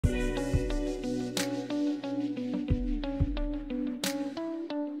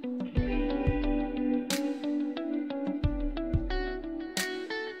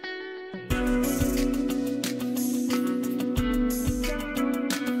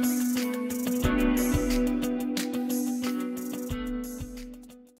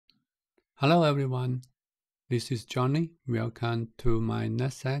Hello everyone, this is Johnny. Welcome to my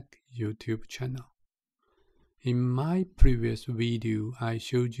NetSec YouTube channel. In my previous video, I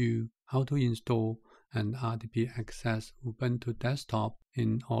showed you how to install and RDP access Ubuntu Desktop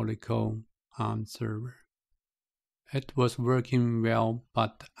in Oracle ARM server. It was working well,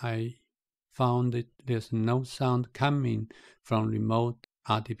 but I found that there's no sound coming from remote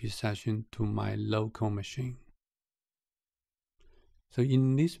RDP session to my local machine. So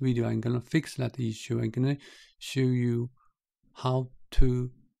in this video, I'm going to fix that issue. I'm going to show you how to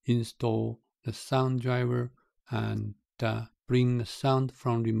install the sound driver and bring the sound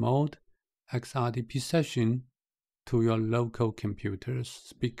from remote xrdp session to your local computer's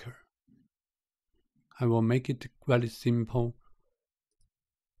speaker. I will make it very simple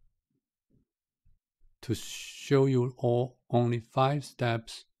to show you only 5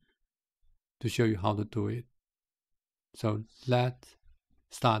 steps to show you how to do it. So let's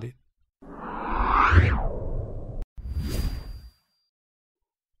start it.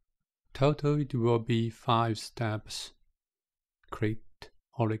 Total it will be 5 steps. Create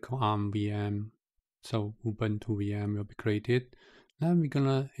Oracle ARM VM. So Ubuntu VM will be created. Then we're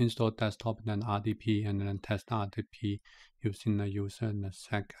gonna install desktop, then RDP, and then test RDP using the user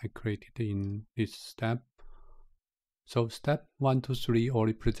NetSec I created in this step. So step 1 to 3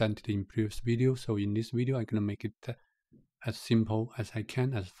 already presented in previous video. So in this video, I'm gonna make it as simple as I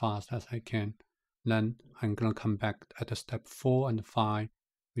can, as fast as I can. Then I'm gonna come back at step 4 and 5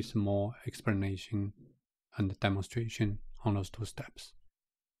 with more explanation and demonstration on those 2 steps.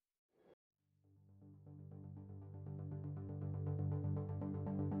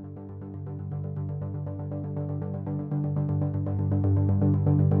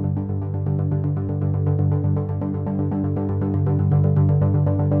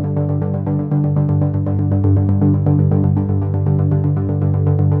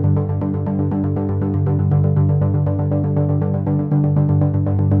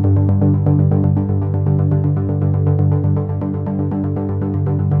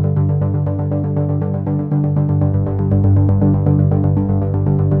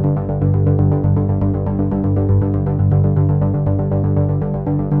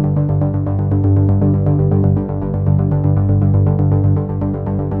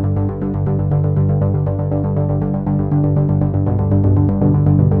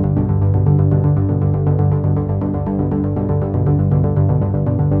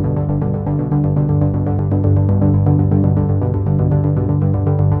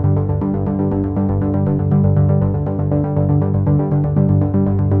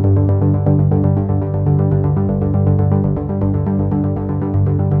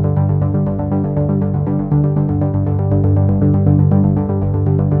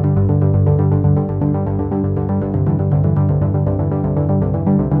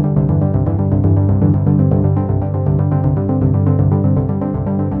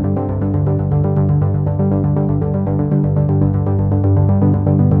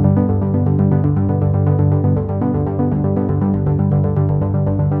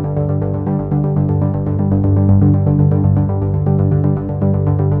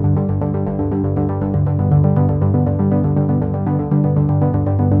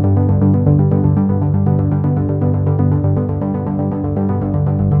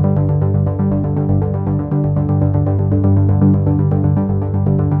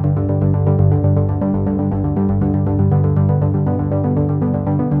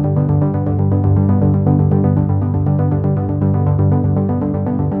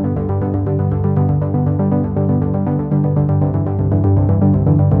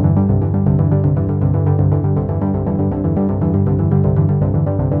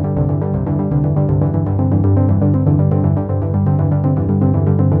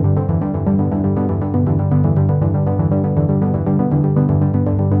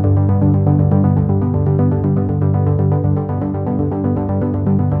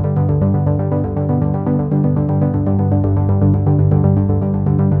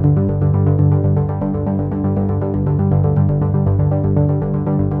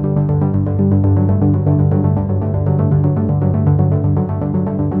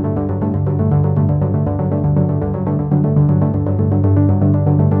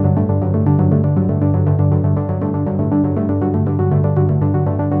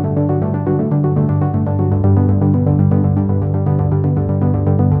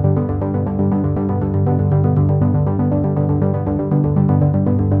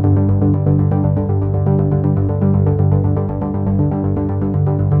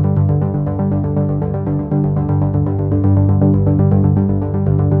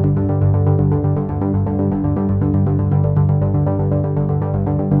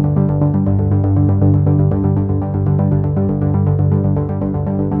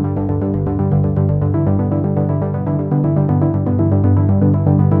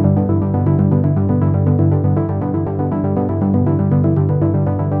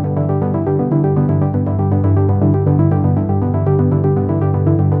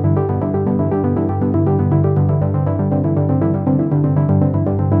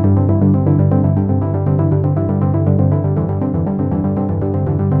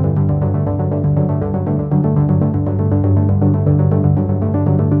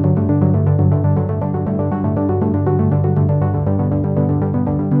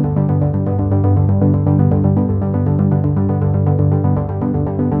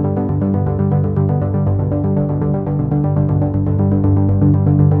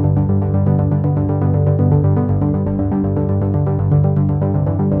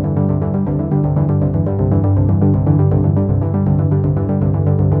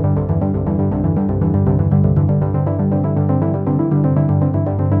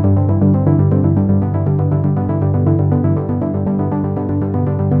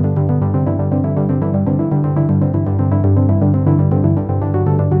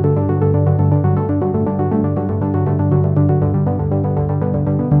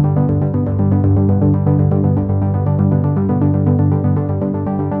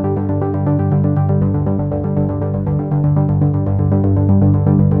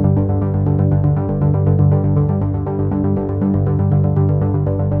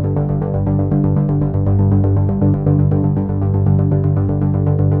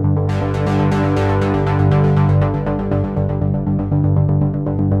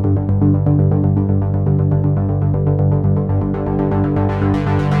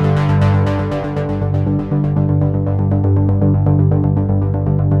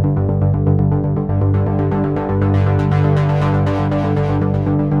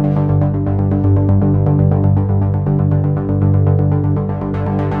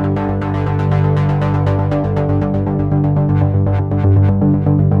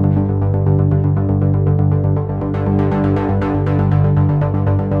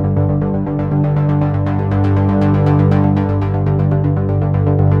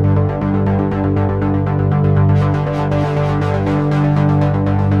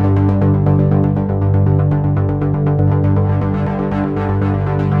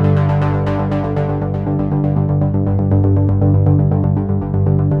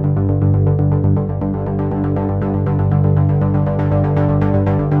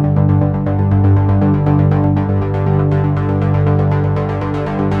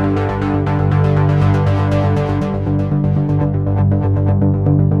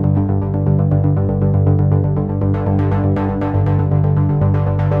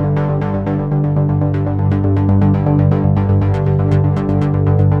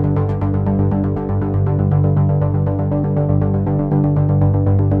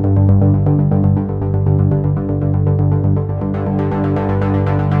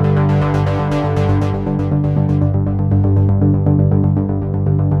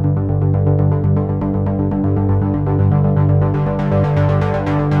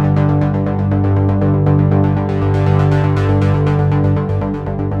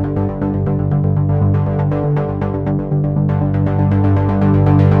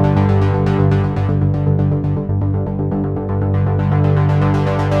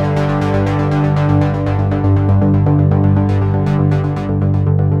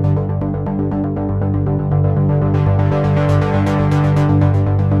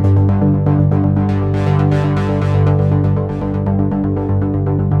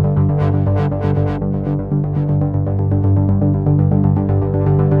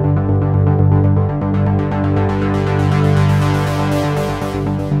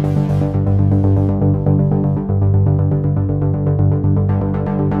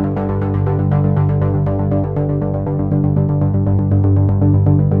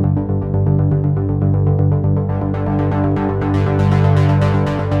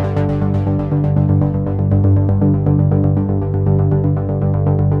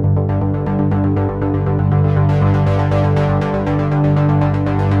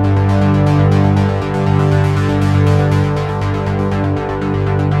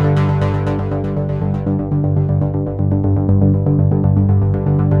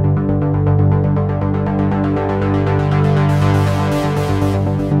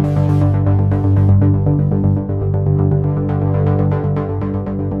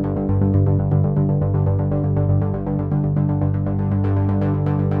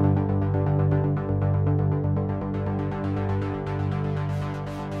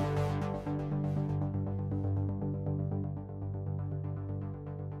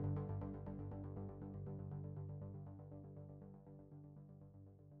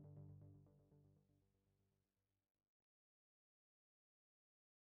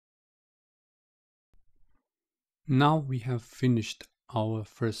 Now we have finished our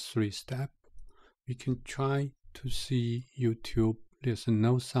first 3 steps. We can try to see YouTube. There's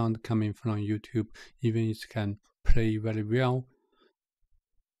no sound coming from YouTube, even it can play very well.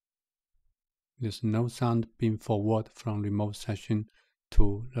 There's no sound being forwarded from remote session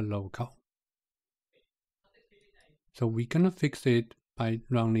to the local. So we're gonna fix it by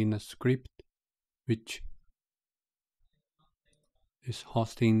running a script which is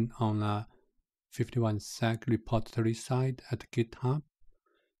hosting on a 51sec repository site at GitHub.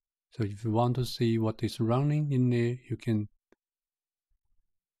 So if you want to see what is running in there, you can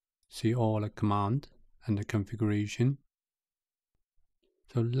see all the command and the configuration.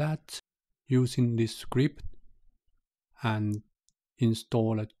 So let's using this script and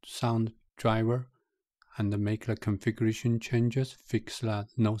install a sound driver and make the configuration changes, fix that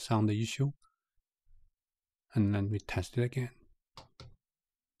no sound issue, and then we test it again.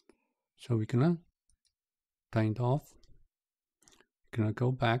 So we're gonna turn it off. We're gonna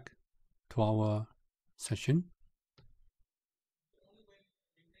go back to our session.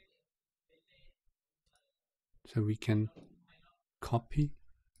 So we can copy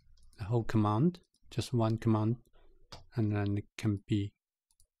the whole command, just one command, and then it can be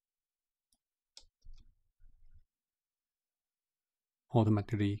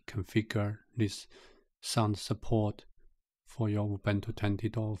automatically configure this sound support for your Ubuntu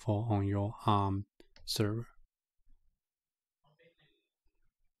 20.04 on your ARM server.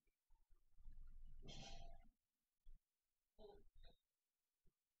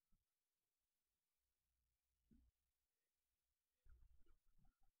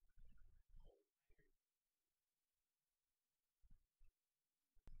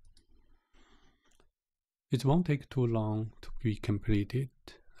 It won't take too long to be completed,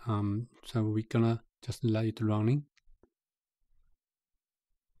 so we're gonna just let it running.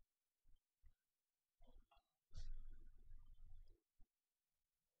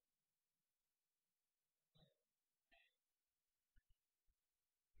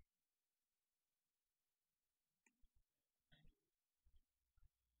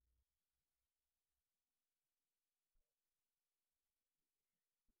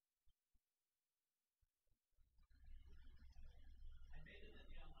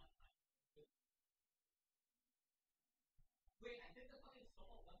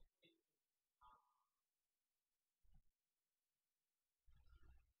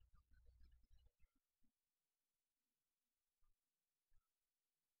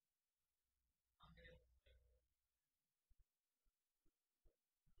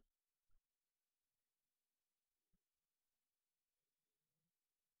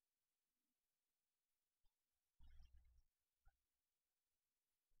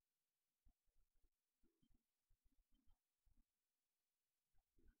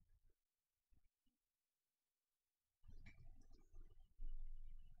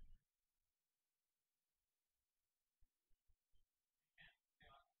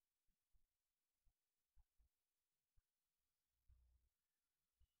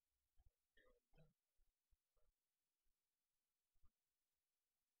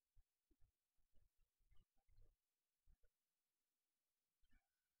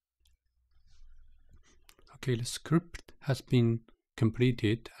 Okay, the script has been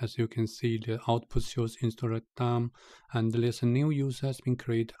completed. As you can see, the output shows installer done, and there's a new user has been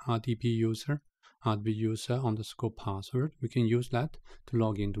created, rdp user underscore password. We can use that to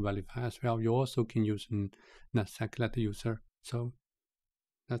log in to verify as well. You also can use NetSec let user. So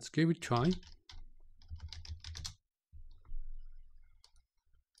let's give it a try.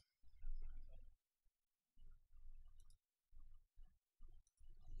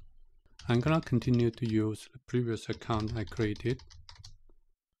 I'm gonna continue to use the previous account I created.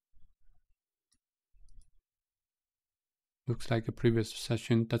 Looks like a previous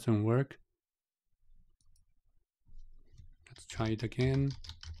session doesn't work. Let's try it again.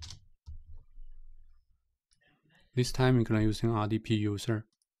 This time we're gonna use an rdp user.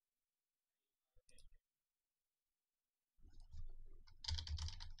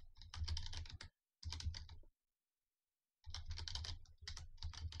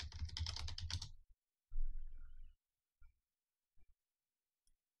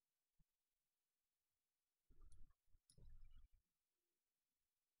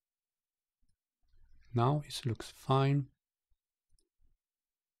 Now it looks fine.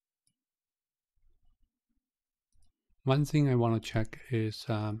 One thing I want to check is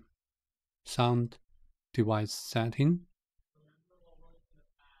sound device setting.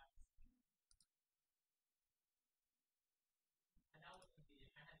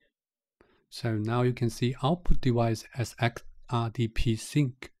 So now you can see output device as xrdp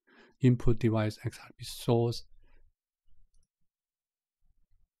sync, input device xrdp source,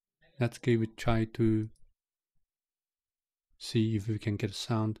 Let's give it a try to see if we can get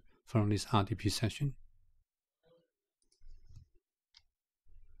sound from this RDP session.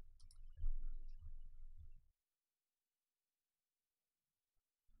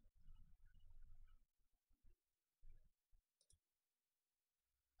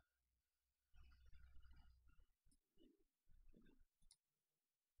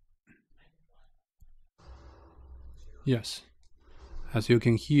 Yes, as you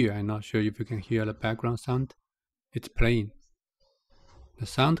can hear, I'm not sure if you can hear the background sound. It's playing. The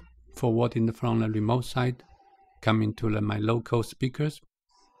sound forwarding from the remote side coming to my local speakers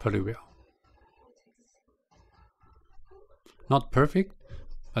pretty well. Not perfect,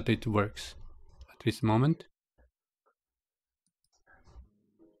 but it works at this moment.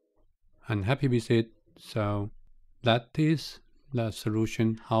 I'm happy with it. So that is the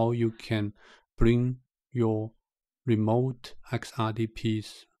solution how you can bring your remote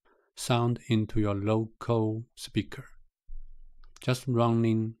XRDP's sound into your local speaker. Just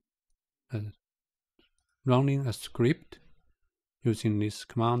running a script using this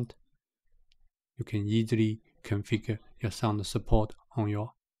command, you can easily configure your sound support on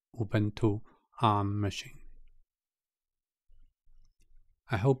your Ubuntu ARM machine.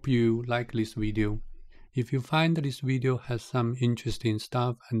 I hope you like this video. If you find this video has some interesting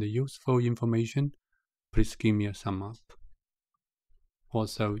stuff and useful information, please give me a thumb up.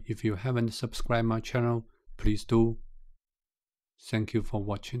 Also, if you haven't subscribed my channel, please do. Thank you for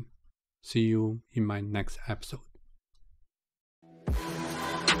watching. See you in my next episode.